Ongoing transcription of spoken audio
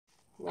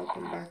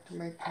Welcome back to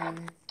my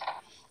channel.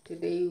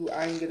 Today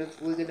we're gonna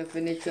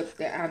finish up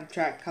the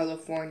Amtrak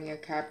California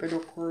Capital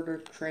Corridor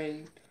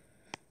train,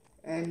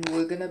 and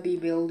we're gonna be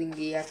building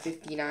the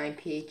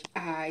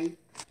f59phi.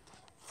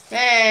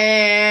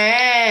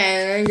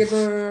 And I'm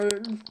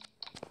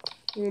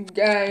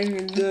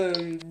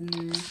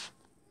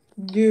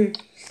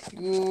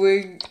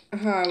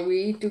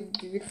we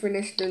to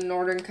finish the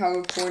Northern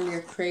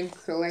California train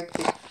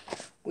collection.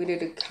 We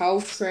did the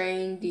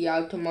Caltrain, the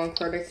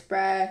Altamont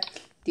Express,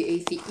 the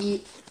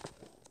ACE.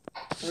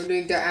 We're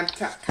doing the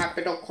Amtrak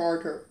Capital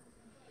Corridor.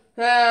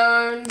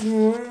 And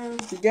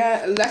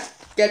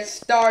let's get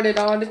started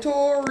on the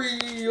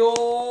tutorial.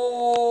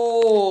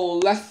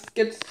 Let's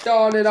get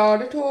started on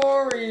the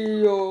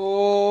tutorial.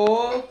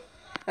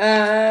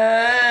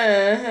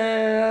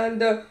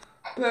 And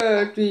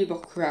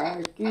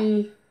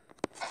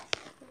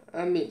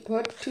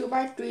put 2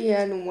 by 3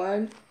 and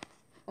 1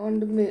 on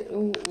the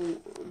middle.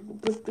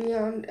 Put 3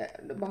 on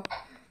the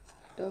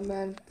bottom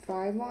and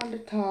 5 on the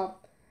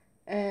top.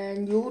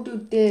 And you'll do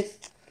this.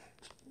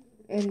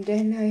 And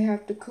then I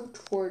have to code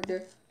for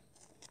the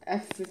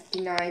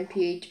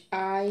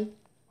f59phi.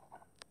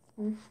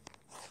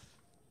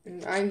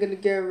 And I'm gonna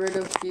get rid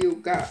of you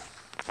guys.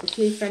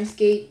 Okay, fence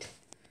gate.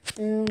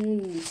 You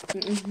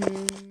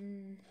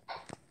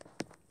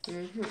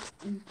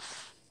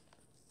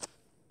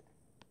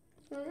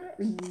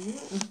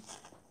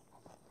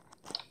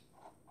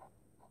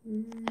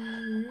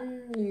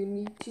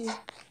need to,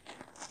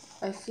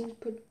 I think,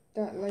 put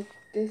that like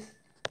this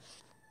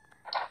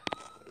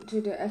to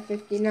the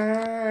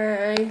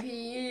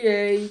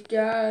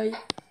f59phi,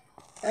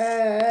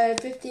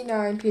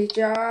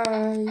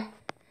 f59phi,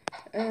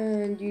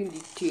 and you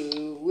need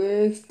to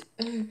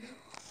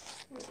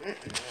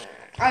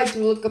I have to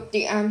look up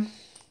the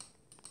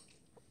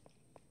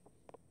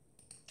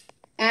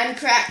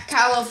Amtrak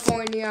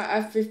California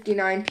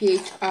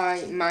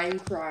f59phi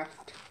Minecraft.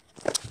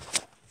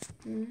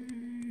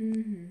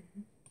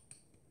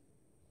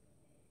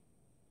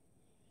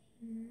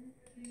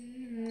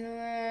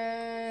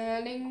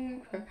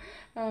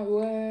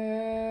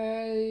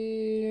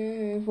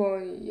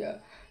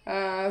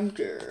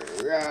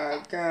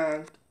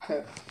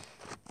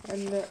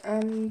 And the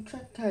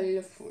Amtrak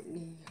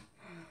California.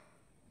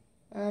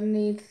 And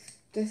it's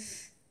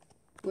this.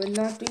 We're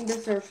not doing the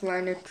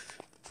Surfliner,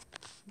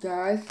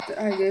 guys.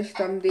 I guess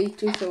someday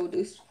too. So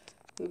this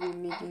will be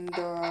making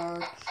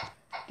the.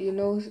 Do you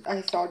know?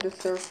 I saw the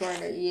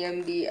Surfliner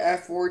EMD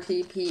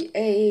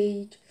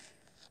F40ph,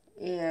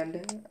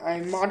 and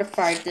I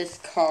modified this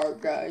car,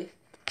 guys.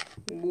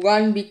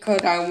 One,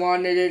 because I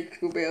wanted it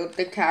to build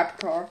the cab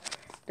car,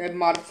 then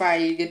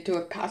modified it to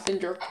a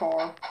passenger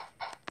car.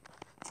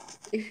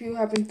 If you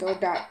haven't thought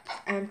that,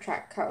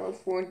 Amtrak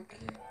California,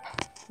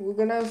 we're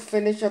gonna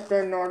finish up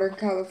the Northern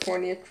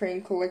California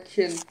train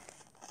collection,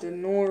 the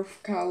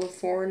North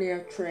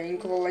California train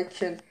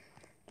collection,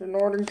 the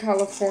Northern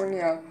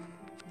California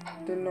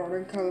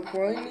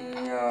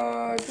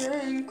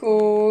train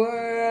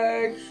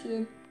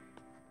collection.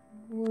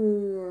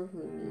 We are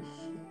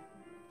finishing.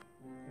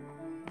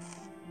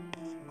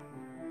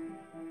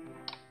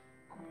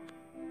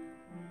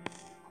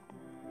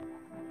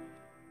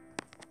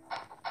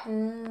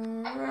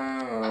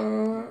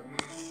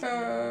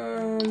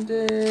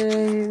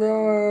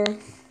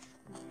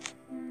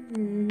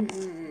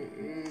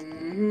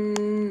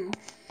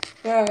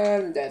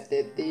 And that's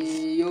it,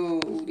 you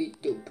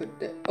need to put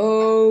that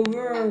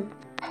over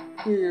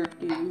here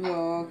to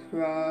walk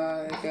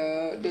right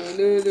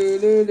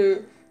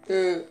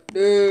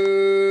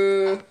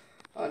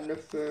on the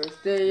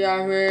first day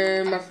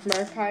I must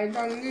my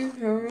python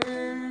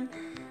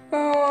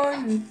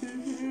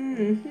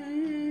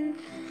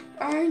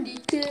I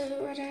need to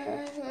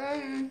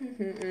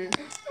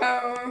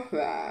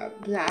blah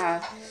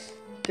blah.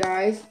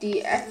 Guys,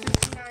 the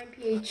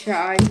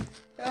f59phi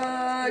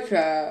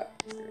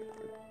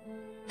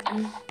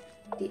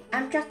the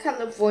Amtrak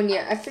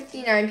California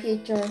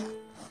f59phi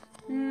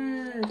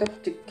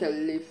Dr.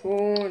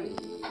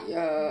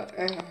 California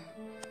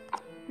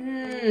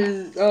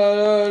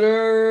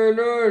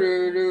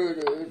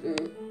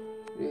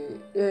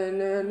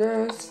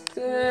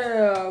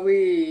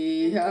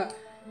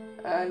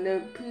and the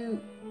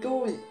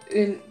people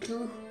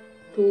into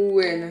to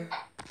win.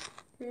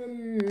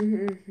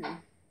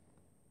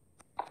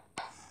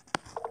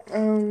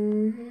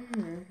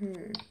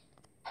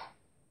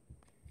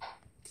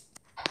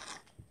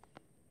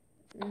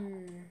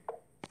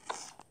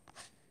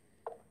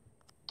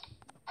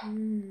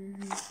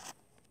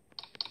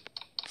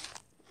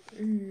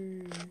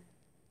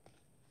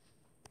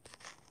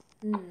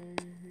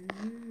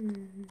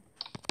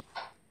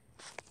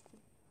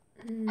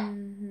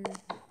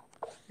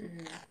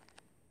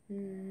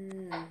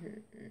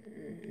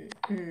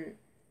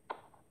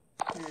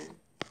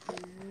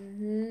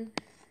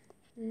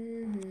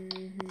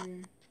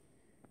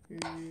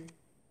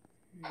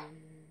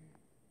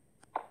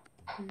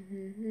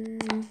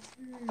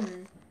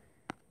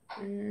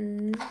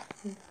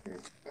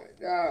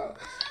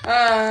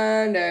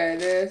 And then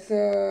there's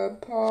a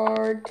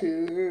part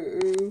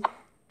 2.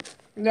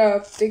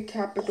 the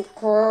capital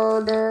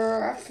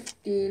corridor,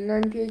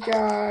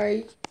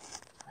 f59phi.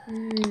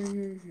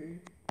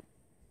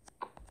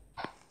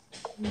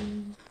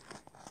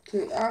 So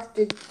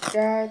after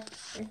that,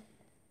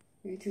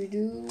 if you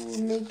do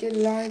make it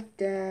like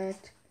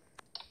that,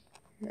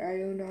 I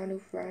don't know how to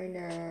fly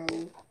now.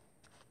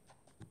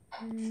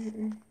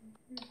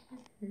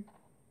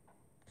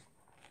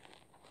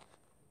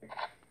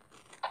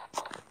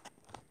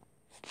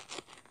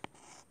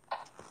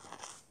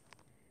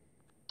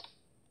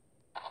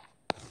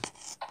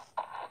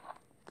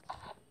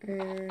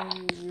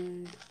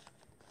 And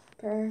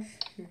press.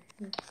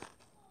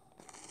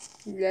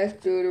 Let's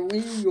do the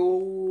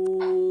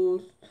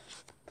wheels.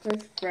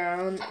 Press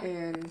down,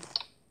 and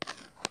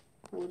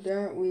for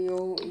that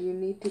wheel, you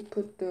need to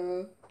put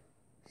the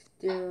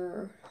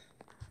steer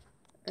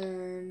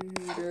and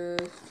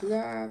the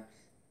slabs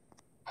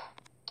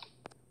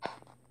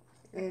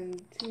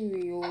and 2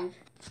 wheels.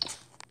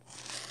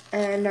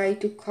 And I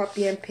had to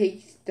copy and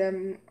paste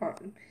them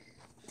on.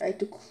 I had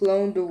to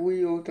clone the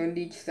wheels on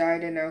each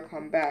side, and I'll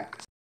come back.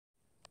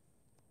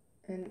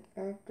 And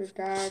after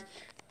that,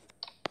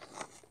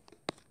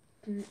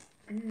 you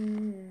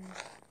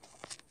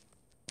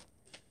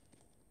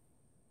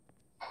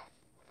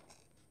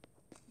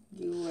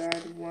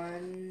add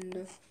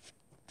 1,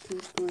 2,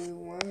 3,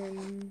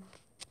 1,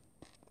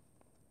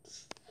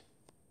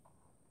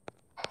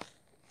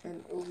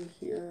 and over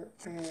here,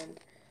 and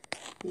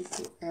you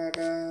can add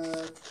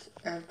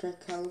Amtrak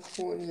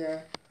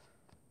California.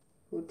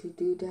 So to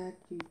do that,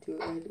 you do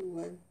add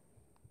 1,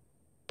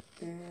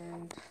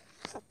 and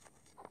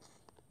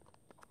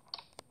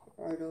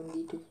I don't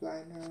need to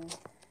fly now.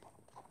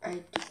 I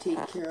have to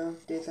take care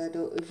of this. I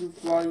don't. If you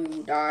fly,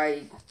 you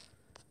die.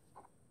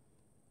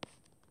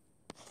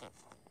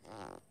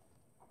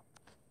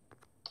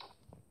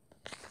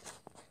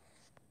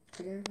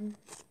 And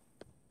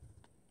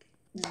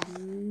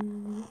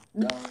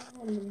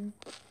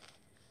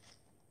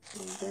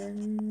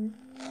then,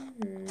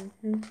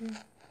 good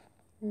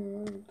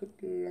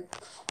luck.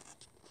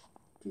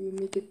 Do you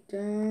make it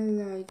down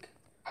like?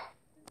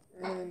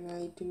 And I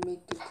need to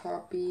make the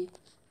copy.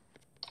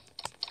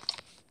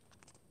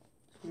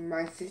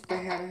 My sister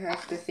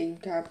has the same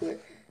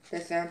tablet, the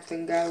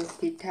Samsung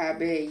Galaxy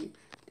Tab A.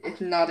 It's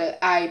not an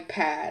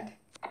iPad.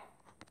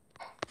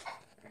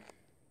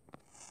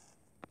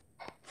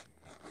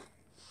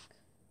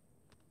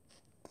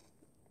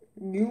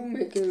 You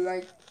make it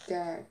like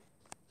that.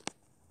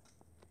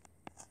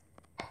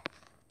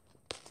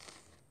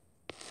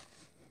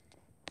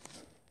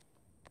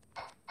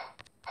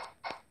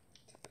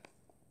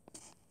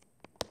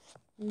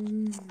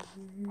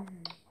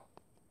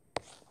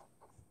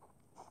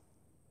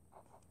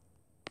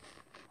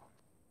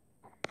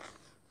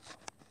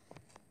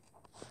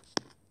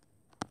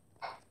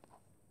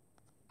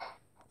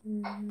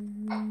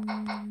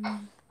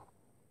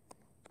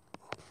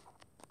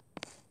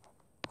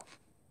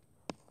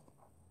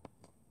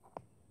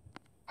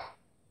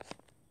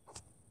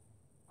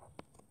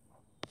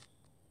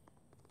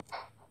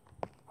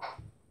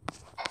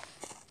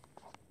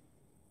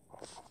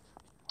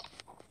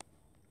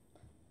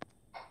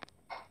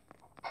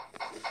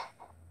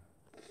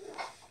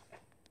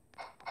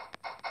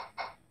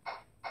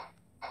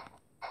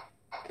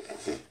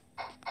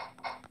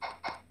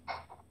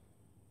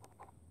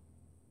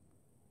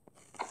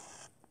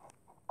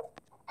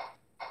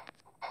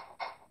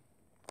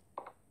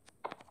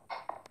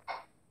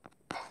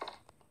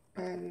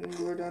 And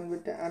we're done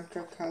with the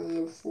Amtrak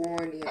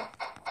California.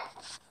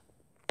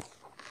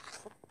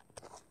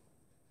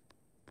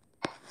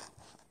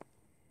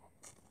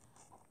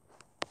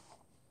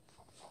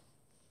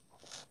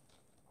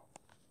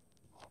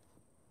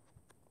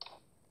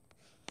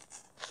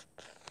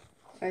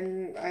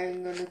 And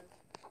I'm gonna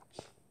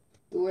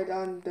do it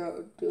on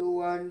the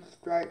ones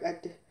right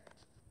at the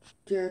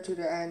there to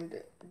the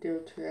end,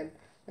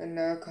 and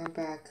I'll come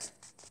back.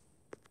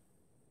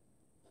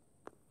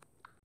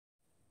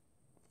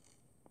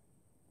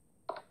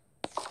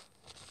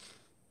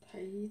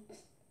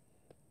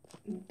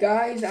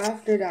 Guys,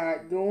 after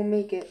that, don't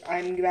make it.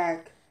 I'm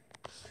back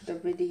to the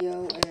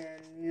video,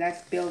 and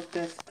let's build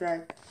the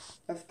stripe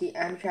of the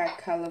Amtrak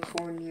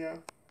California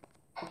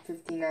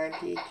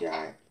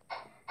f59phi.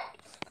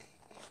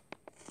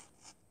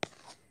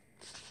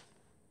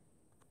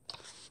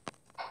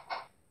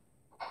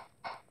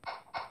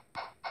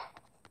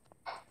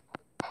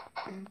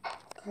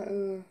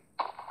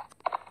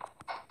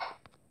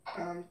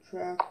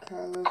 Amtrak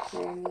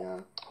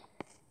California.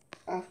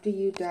 After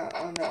you that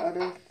on the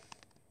other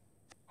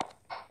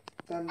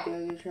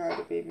someday you try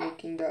to be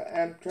making the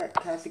Amtrak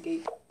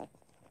Cascade.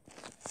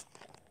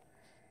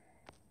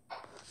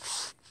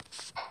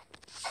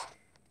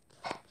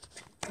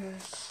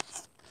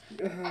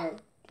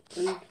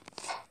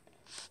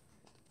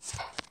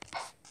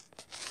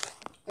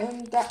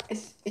 And that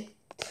is it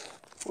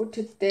for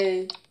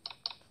today.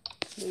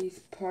 He's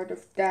part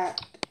of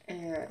that,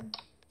 and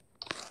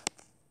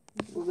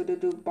we're gonna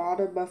do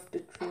bottom of the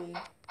tree.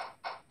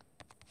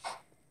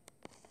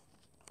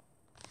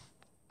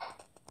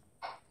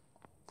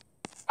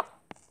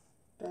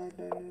 that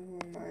done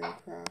for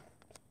Minecraft.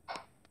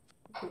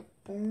 Get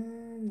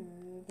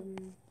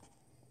done.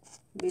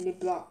 Mini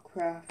block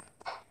craft.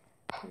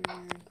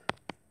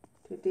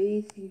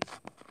 Today's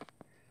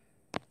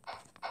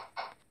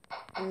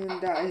and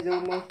that is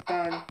almost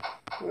done.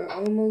 We're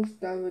almost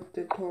done with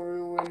the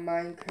tutorial in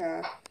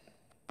Minecraft.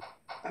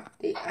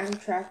 Update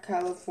Amtrak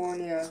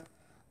California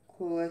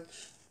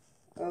collection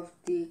of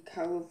the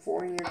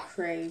California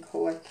train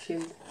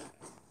collection.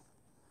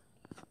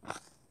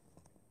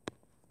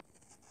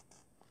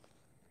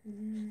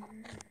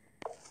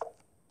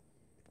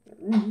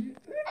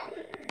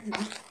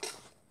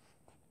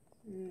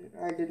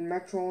 I did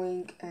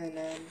Metrolink and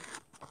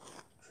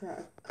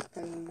track.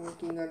 I'm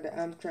working on the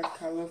Amtrak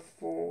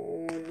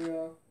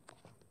California.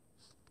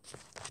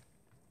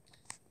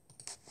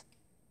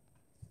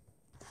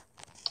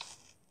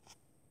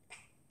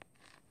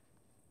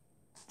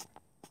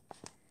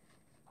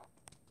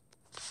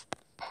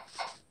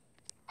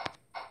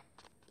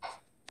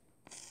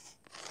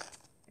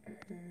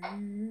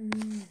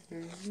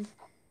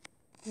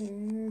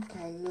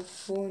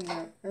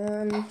 California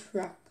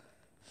Amtrak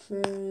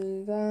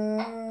trains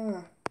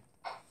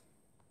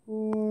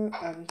for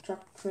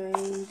Amtrak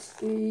trains.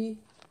 We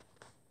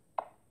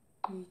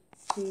need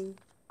to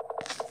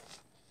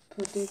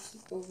put this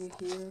over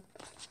here.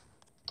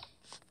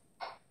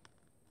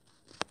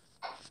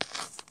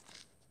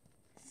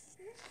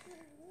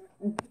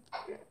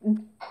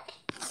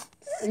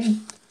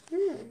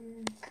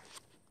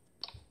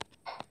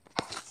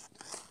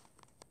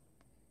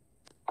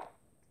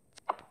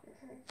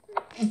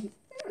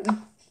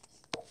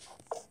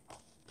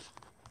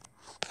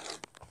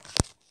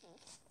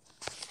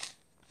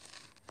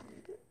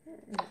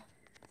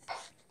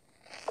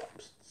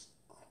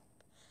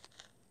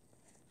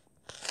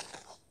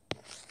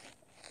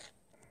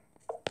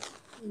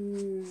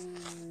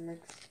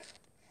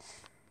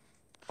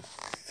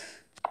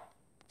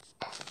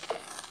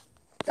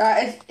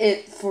 That is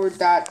it for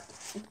that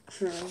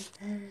train.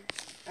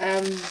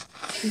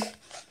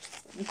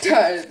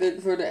 That is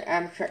it for the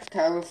Amtrak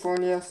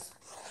California.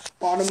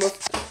 Bottom of the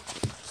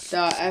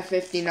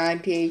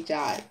f59phi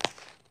side.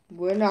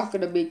 We're not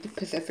gonna make the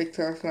Pacific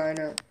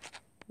Surfliner.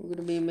 We're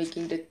gonna be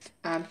making the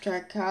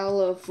Amtrak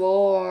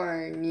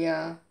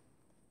California.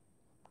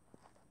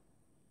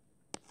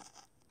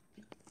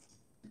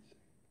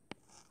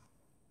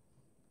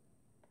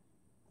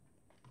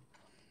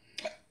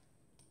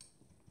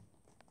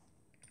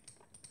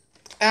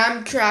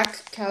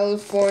 Amtrak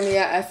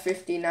California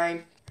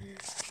f59.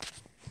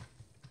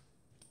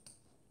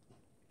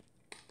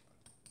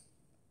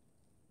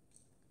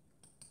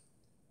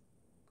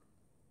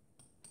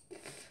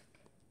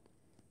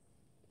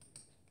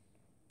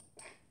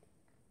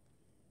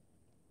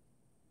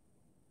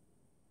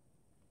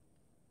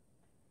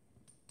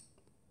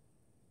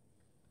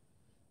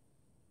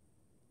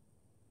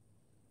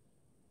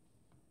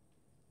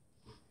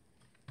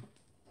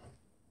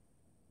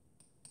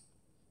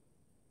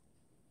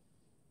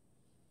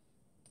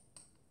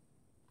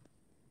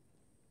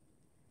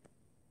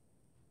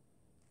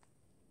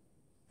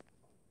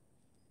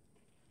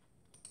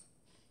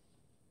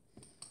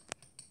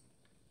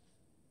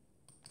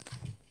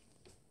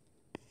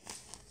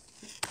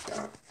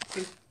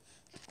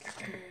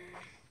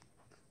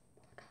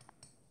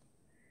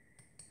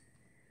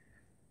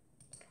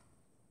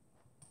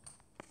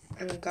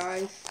 And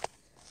guys,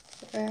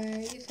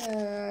 it's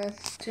a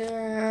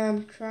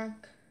stamp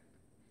track.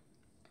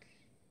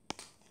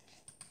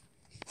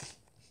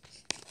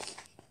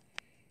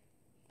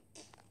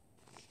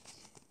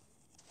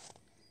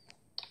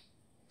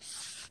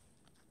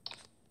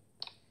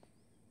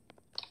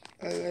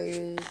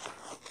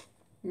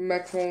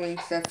 Metrolink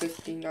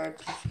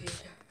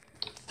f59phi.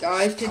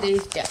 Guys,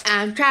 today's the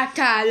Amtrak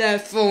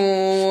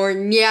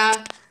California.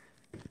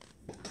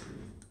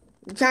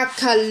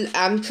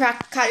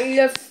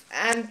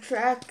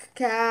 Amtrak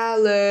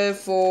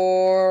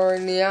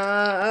California.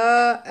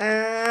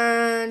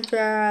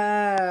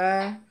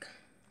 Amtrak.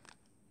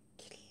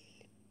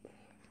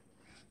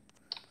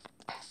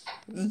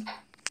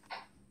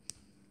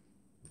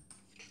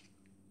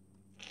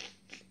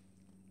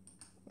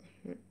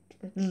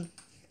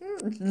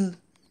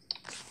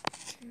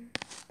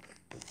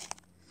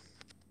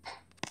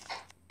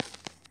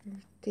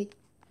 Take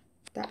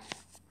that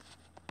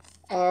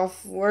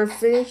off. We're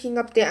finishing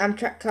up the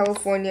Amtrak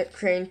California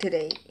train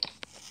today.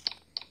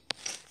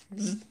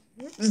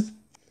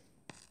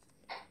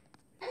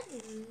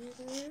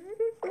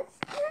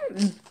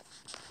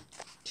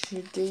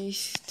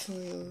 Today's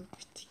tutorial.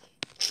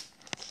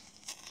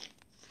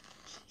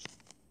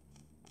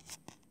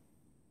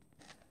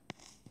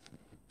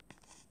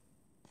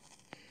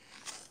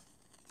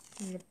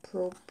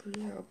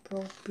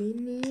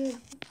 Appropriate.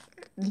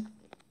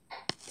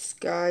 This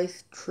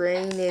guy's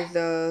train is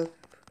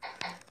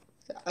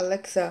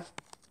Alexa,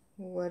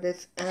 what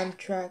is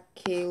Amtrak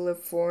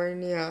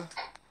California?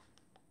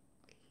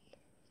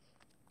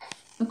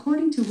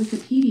 According to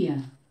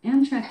Wikipedia,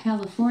 Amtrak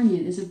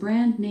California is a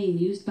brand name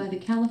used by the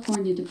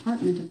California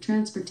Department of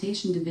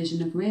Transportation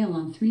Division of Rail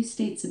on 3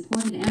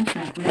 state-supported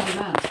Amtrak rail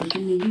routes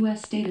within the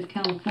U.S. state of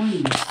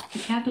California, the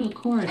Capital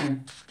Corridor,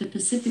 the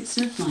Pacific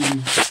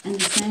Surfliner, and the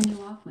San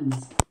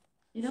Joaquins.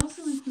 It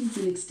also includes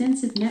an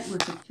extensive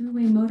network of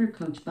thruway motor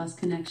coach bus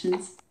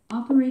connections,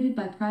 operated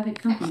by private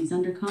companies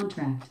under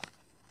contract.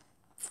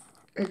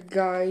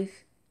 Guys,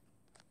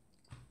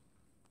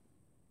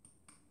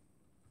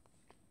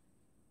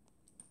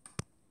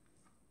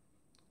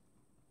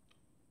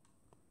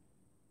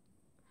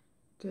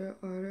 there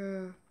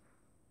are a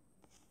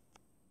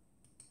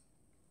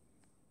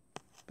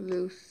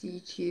blue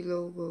CT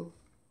logo.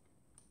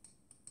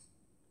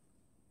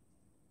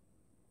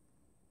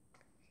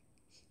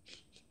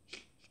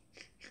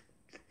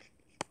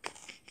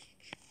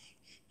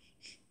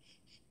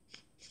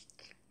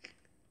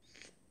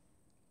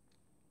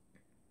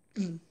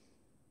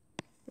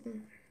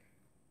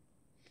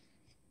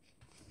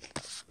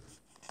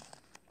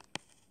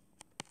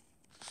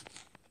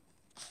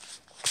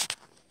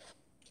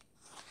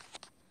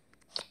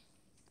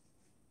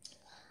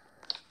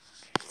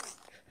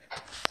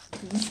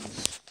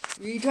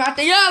 We got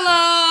the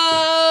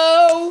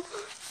yellow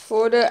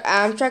for the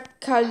Amtrak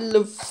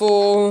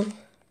California.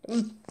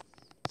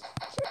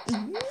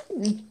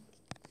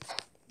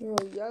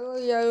 Yellow, yellow,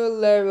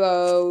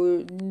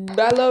 yellow,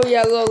 yellow,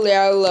 yellow,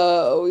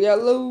 yellow,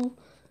 yellow.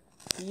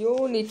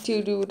 You need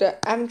to do the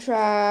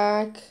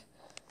Amtrak.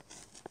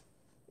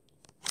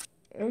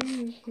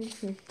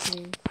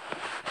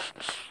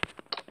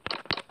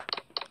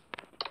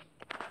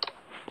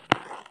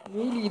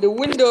 Really, the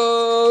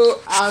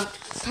window out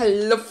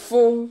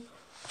California.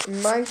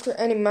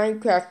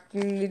 Minecraft,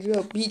 you need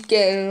a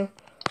beacon.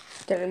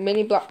 Got a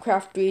mini block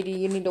craft ready.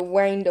 You need a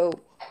window.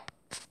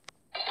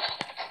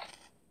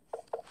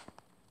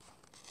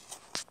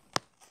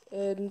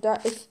 And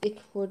that is it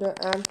for the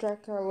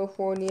Amtrak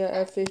California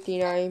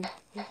F59.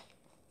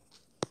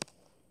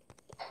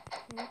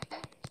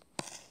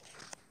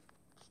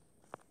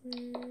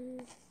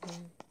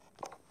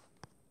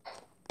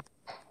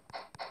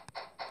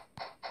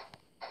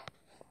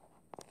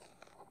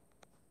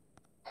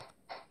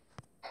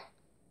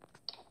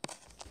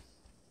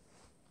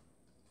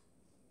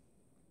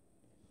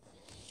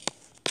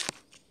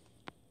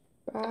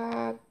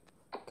 Back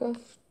of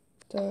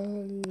the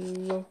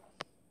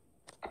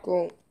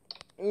logo.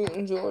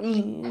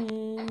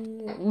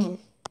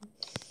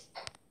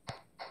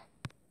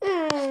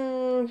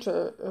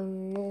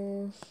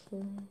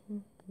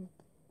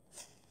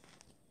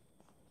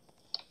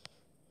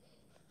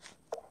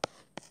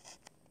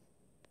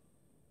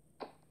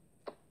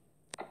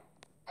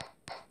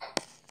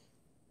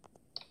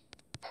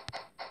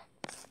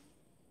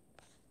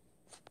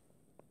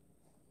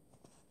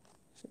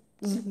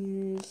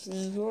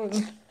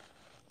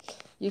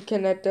 You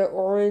can add the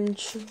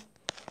orange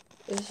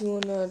if you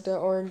want to add the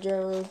orange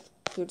arrow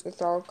to the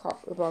solid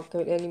copper block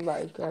of any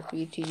Minecraft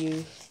you to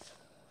use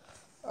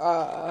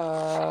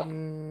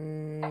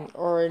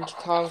orange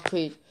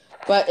concrete,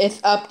 but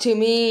it's up to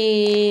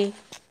me.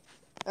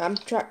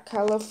 Amtrak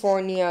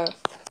California,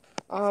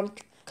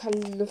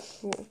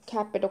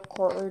 Capital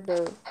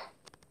Corridor.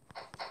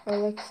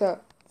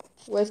 Alexa,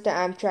 where's the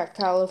Amtrak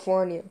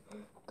California?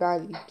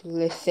 God,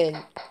 listen.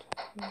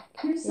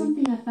 Here's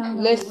something I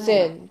found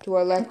Listen to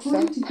Alexa.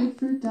 According to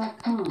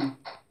goodfruit.com.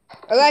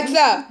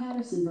 Alexa,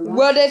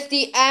 what is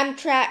the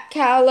Amtrak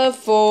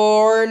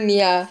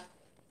California?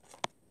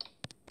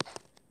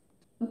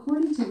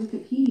 According to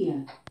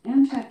Wikipedia,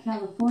 Amtrak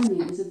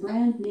California is a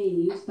brand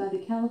name used by the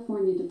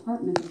California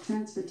Department of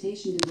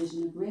Transportation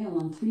Division of Rail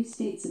on 3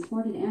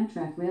 state-supported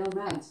Amtrak rail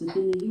routes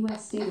within the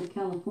U.S. state of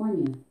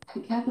California,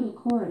 the Capital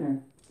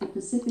Corridor, the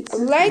Pacific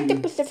Surfliner,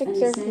 and the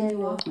San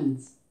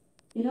Joaquins.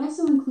 It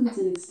also includes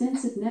an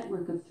extensive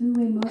network of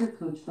thruway motor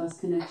coach bus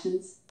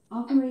connections,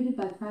 operated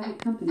by private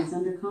companies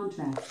under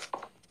contract.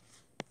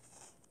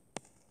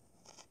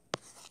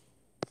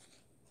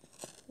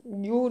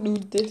 You do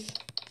this.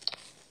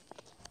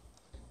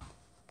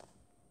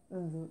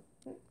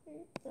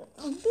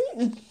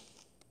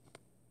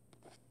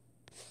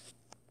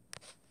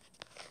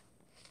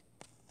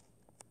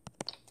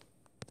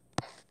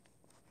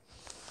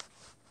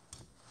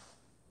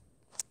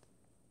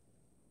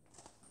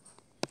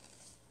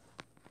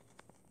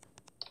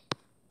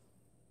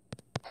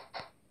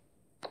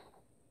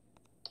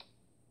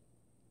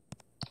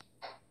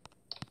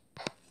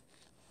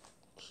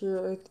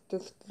 Here is the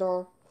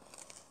star.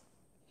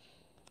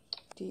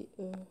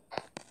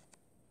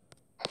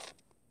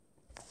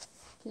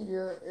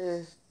 Here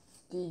is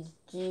the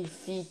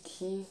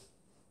GCT,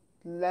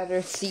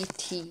 letter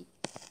CT,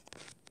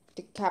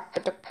 the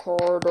Capital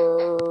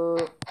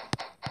Corridor.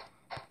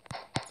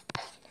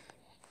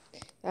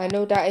 I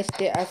know that is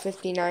the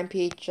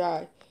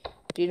f59phi.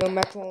 Do you know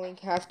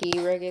Metrolink has the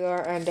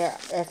regular and the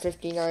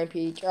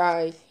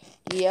f59phi?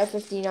 The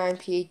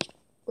f59phi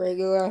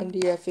regular and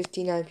the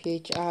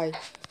f59phi.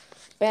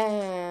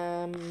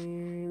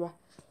 Bam!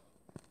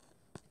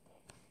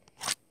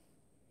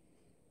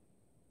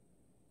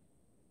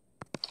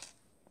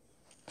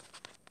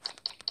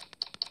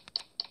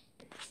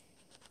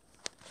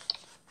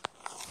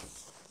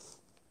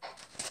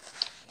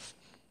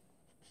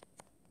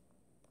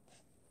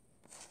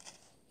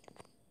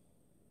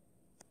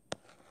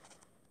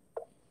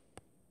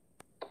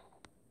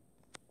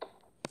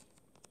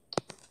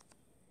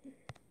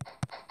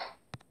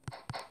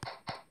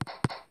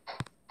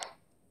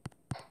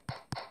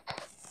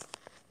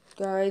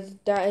 Guys,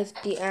 that is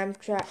the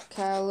Amtrak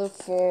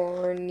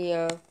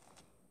California.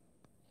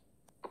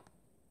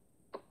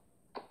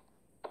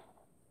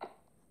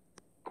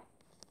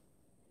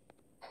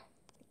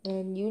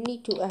 And you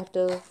need to add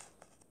the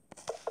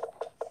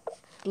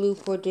blue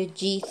for the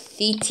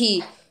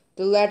GCT,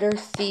 the letter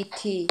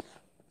CT.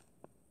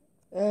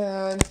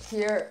 And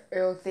here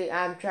is the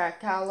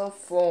Amtrak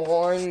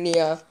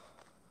California.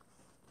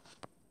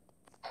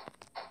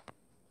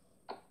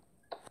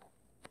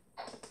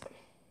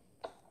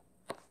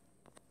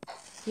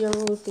 Here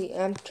is the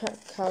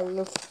Amtrak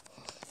California.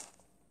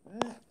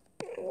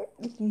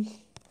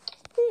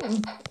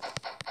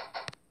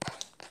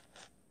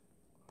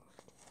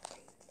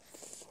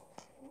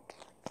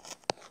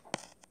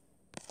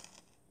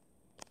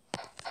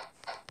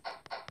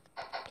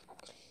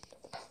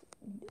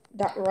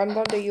 That runs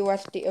on the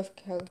U.S. state of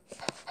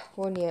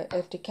California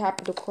as the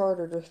capital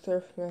corridor, the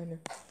Surfliner,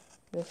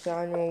 the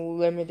Annual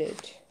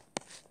Limited.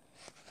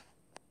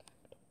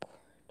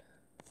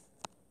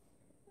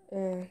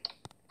 And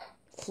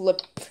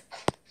flip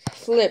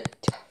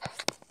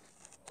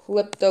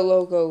the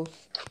logos.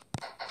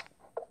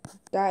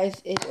 That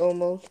is it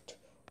almost.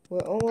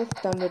 We're almost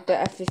done with the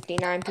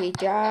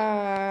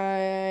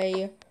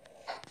f59phi.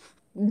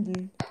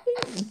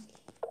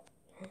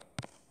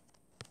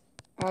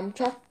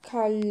 Amtrak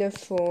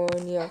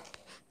California.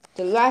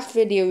 The last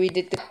video we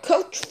did the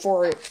coach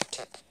for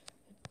it.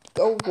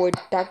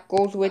 That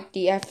goes with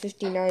the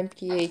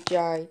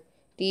f59phi.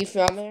 The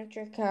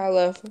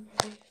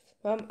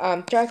from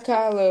Amtrak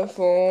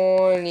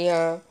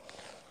California.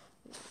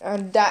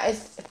 And that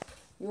is,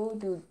 you'll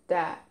do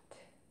that.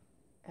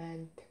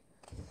 And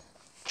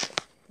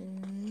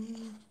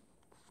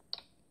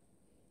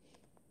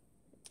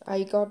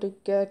I gotta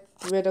get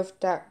rid of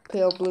that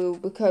pale blue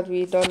because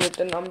we're done with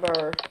the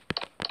number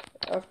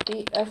of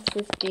the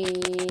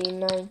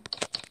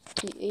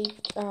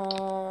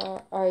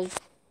f59phi.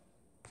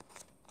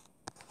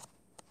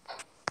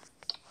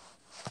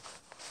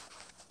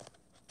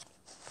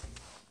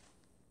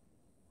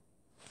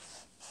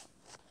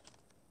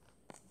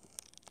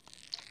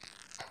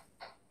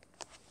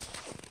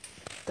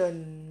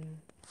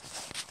 Done.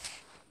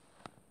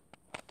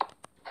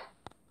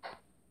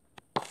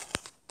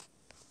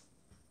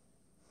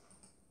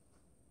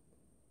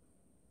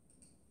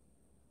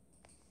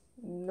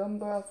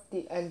 Number of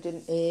the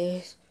engine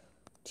is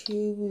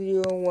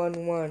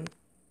 2011.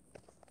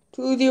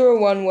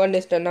 2011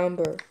 is the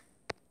number.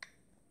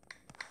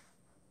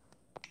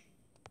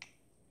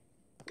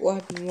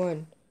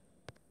 11.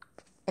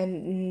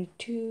 And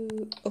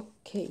 2,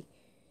 okay.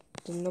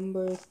 The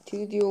number is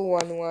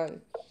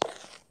 2011.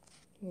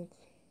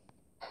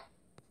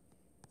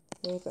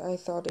 Yes, I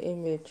saw the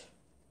image.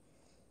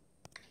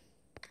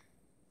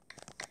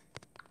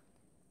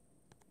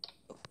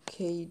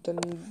 Okay, the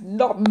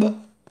number.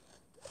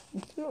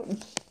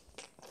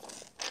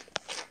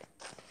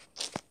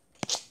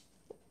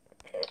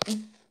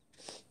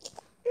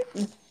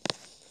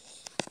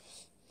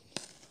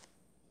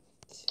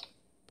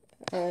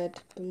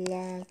 Add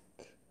black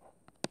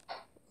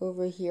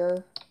over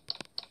here.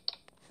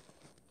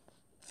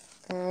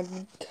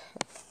 And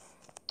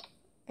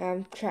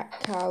Amtrak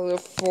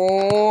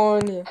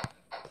California.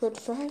 Put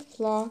 5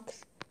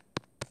 blocks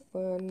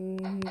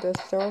on the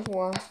third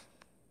one.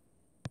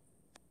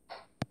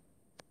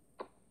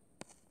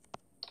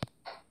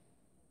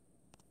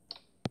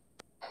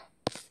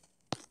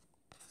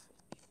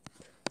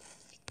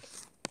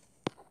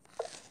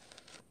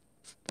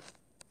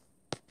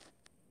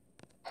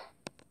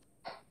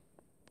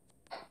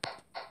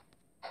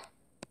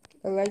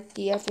 I like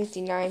the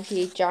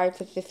f59phi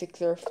Pacific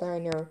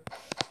Surfliner.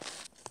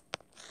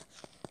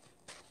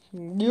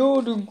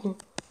 You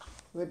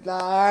would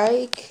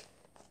like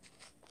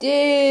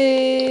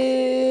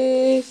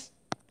this.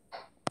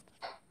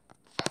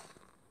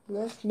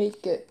 Let's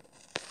make it.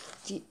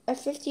 The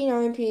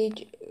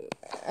f59phi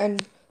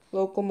and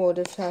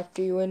locomotives have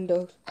 3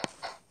 windows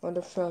on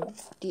the front.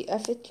 The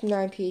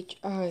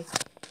f59phi.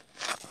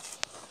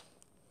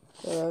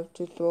 I have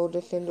to throw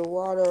this in the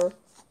water.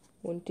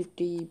 1, 2,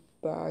 3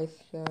 by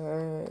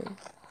side.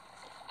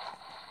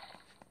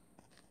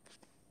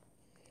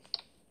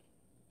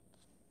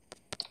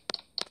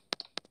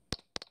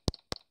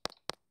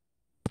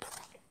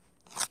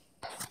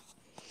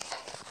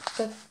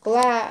 The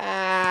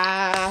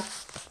glass.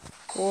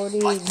 40.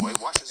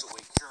 Lifebuoy washes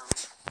away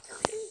germs,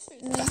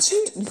 period. That's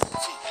it.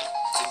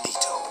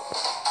 Finito.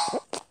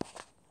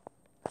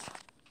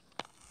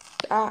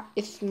 That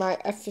is my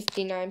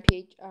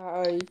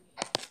f59phi.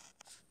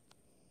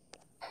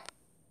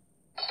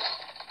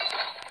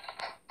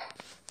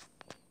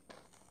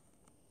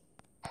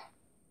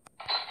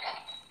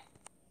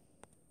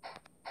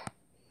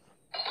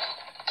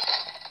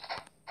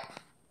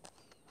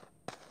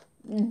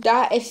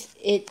 That is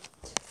it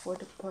for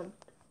the punt.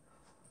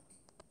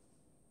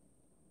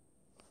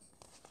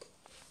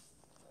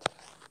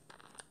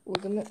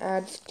 We're gonna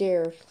add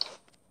stairs.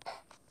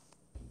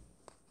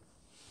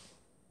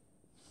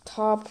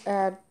 Top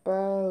add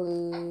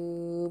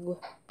blue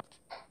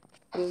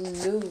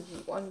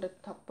on the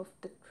top of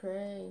the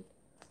train.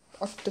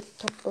 at the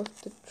top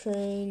of the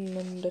train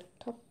on the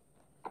top.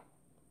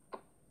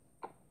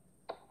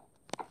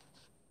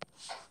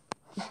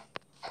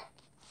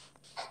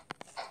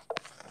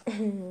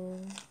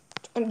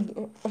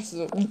 And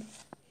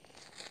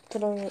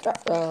put on the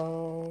drop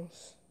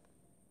downs.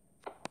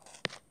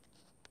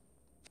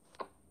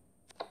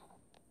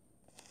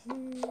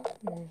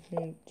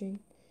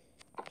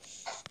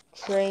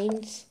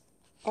 Trains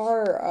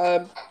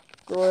are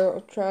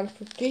royal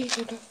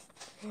transportation.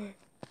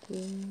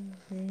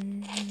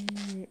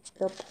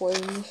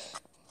 Airplanes.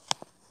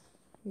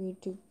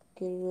 Need to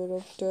get rid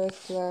of the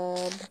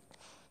slab.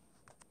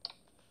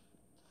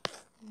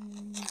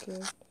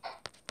 Good.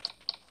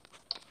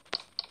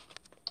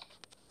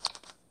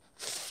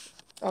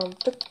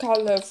 To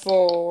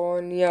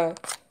California.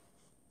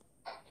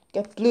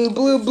 Get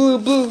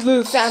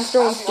blue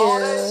sandstone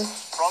stairs.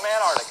 From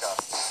Antarctica.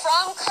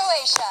 From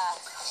Croatia.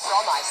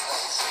 From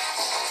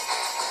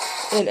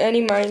Iceland. In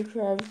any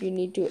Minecraft, you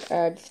need to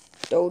add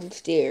stone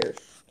stairs.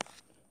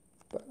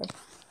 But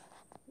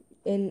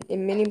in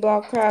mini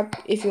block craft,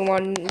 if you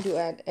want to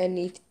add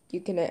any, you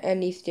can add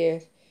any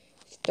stairs.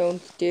 Stone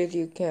stairs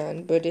you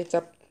can, but it's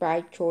up by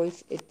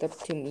choice. It's up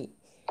to me.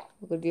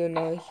 Because you're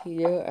not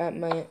here at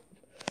my,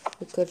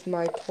 because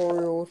my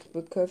tutorials,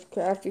 because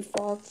Crafty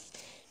Fox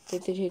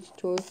did it his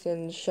choice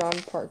and Sean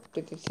Park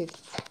did it his.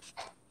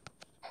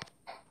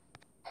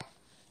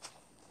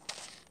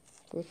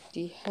 With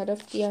the head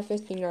of the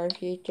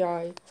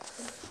f59phi.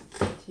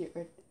 Here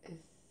it is.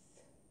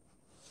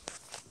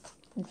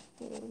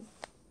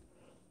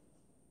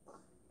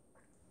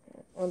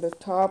 On the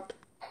top,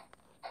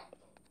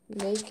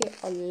 make it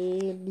a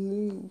little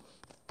blue.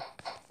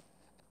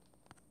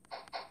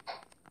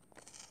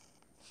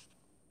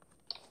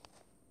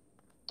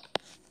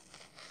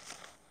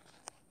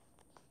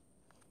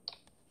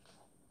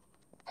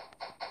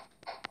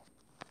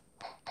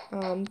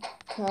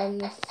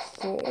 California.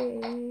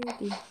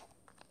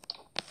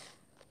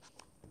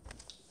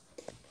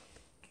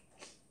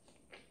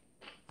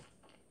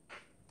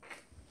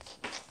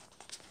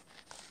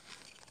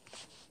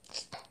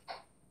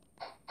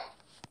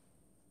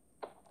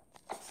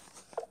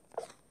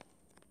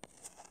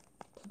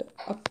 Put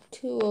up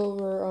two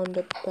over on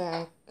the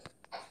back.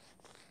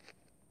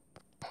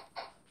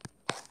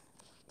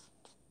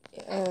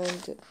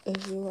 And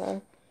if you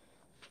are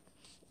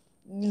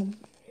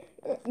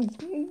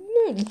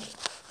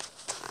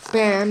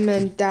bam,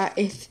 and that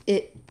is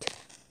it.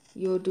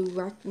 You'll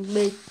direct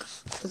make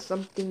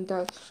something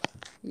that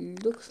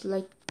looks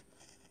like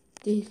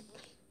this.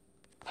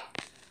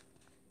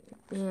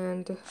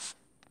 And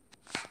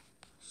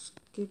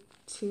skip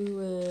to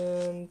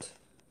and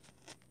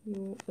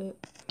move it.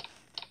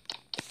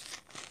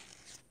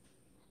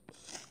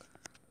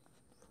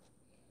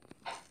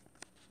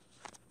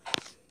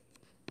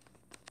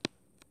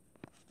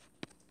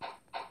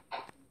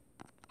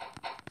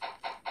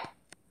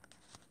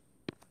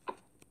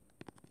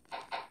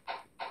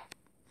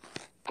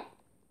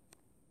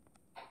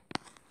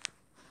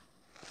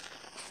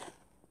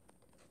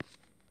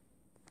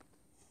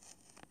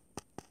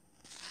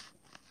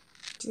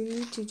 You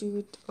need to do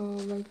it all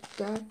like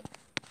that,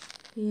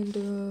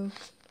 and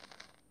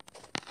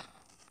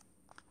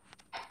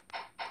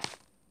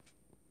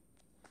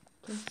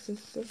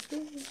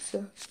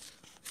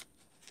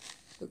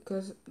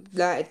because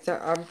that is the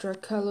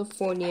Amtrak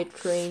California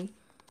train.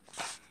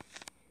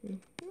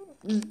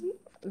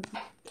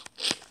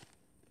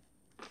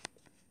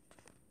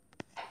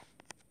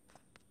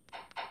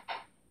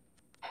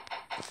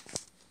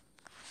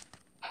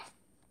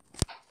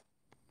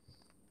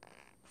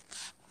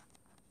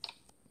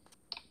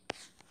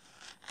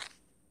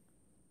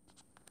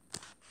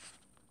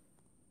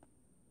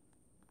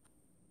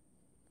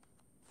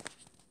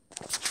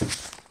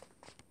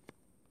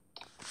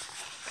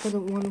 I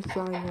don't want to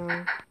fly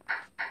now.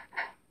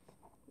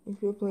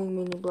 If you're playing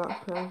mini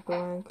block craft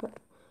or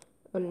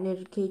on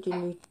education, you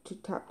need to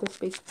tap the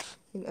space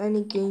in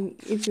any game.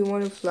 If you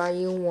want to fly,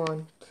 you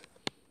want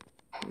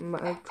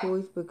my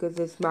choice because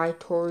it's my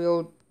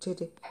tutorial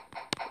today.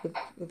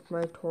 It's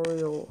my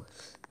tutorial.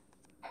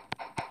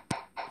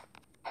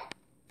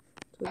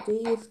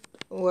 Today is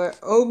we're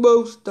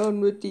almost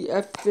done with the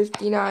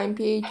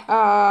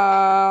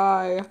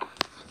f59phi.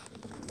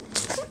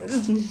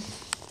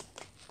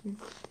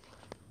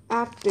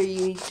 After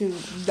you do,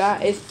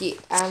 that is the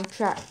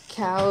Amtrak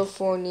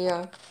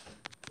California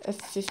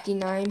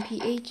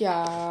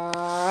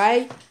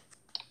f59phi.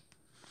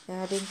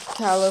 That is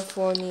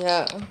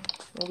California.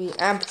 Will be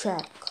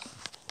Amtrak.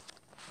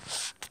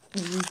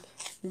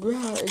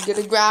 Get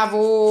a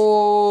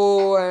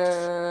gravel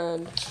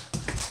and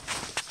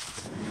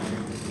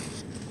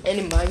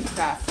any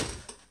Minecraft.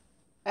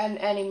 And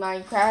any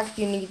Minecraft,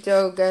 you need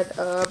to get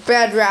a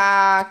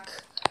bedrock.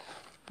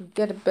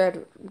 Get a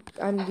bed.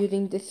 I'm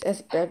using this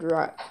as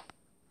bedrock.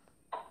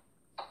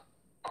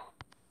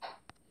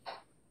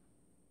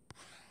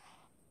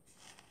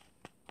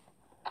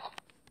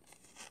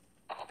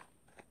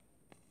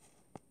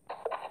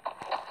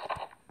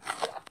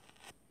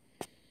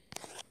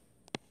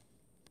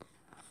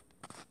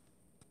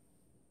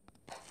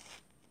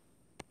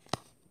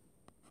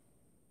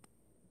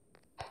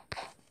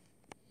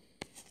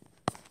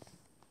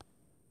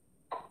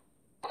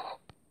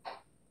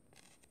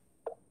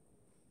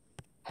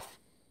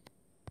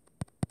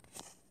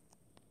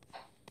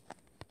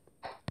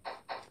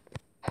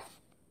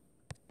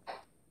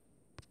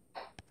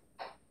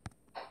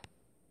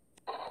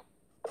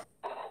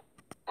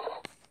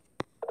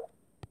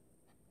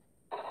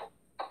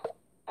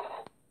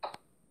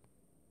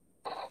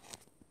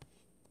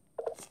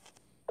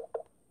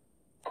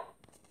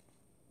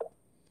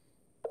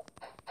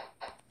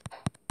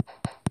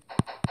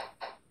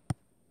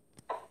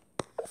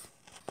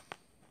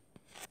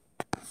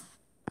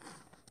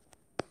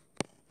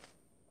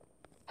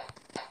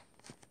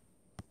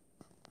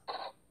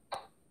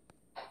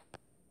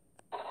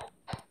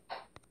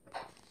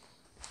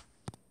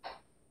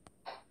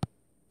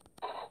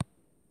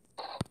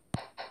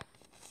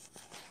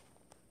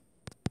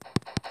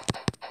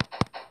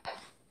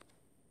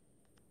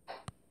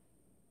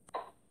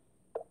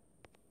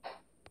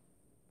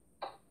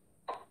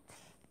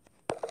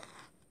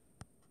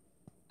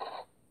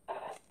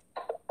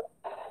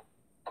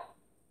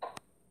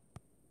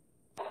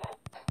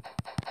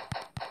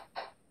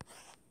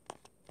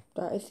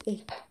 that is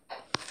it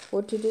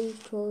for today's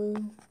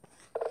tutorial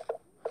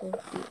of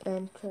the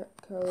Amtrak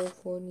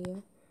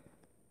California.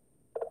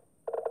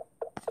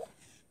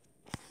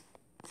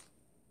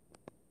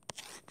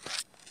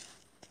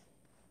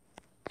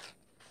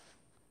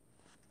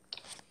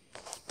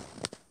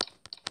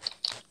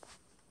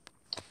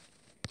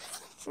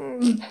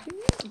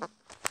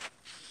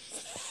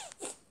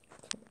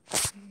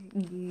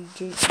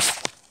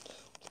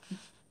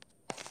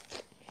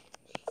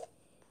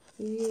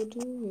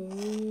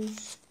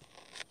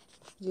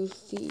 You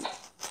see,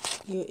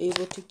 you're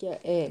able to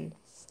get in.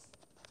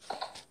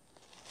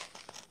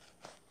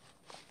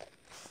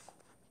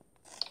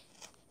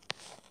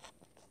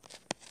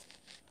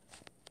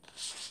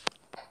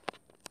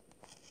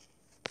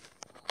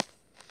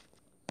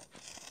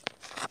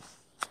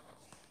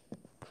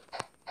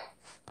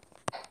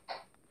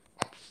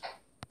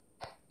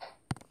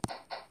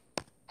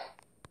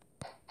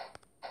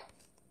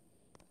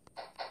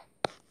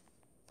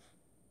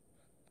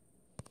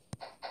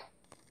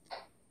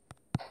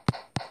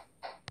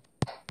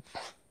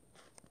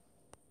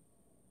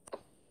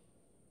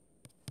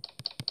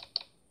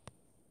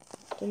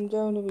 I'm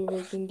going to be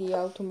making the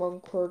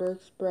Altamont Quarter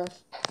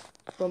Express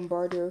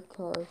Bombardier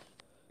cars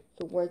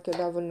so I could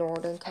have a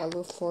Northern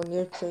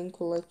California train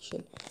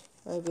collection.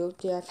 I built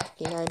the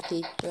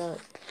f59phi.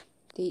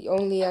 They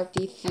only have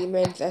the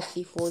Siemens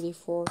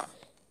SC44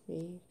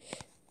 and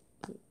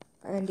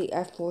the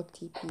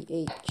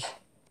f40ph.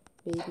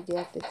 Maybe they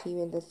have the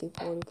Siemens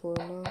SC44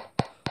 or not.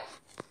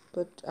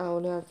 But I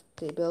only have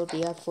to build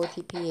the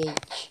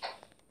f40ph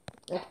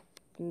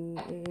in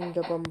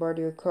the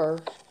Bombardier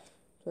cars.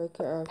 So I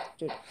could have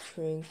the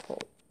train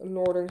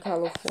Northern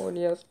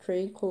California's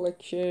train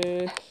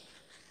collection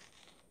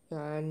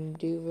and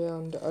do it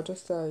on the other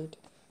side.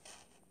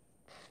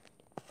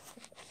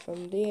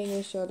 Someday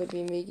I shall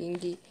be making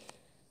the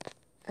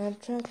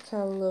Amtrak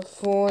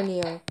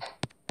California.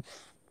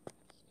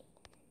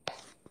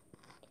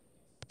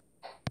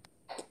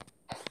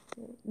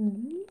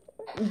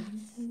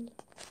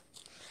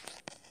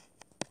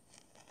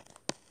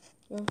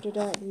 After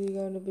that we're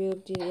gonna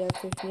build the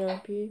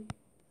f59phi.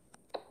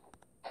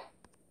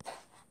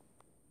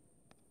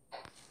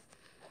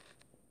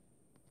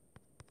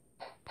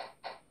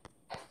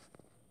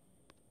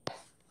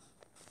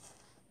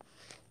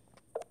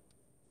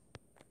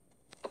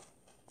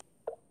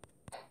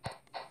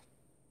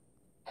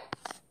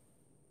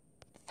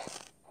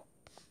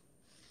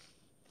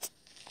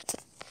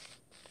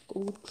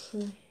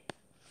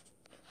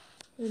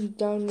 And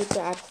down with the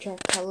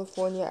Amtrak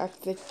California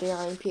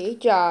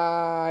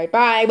f59phi.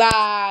 Bye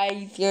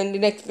bye. See you in the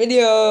next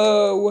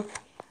video.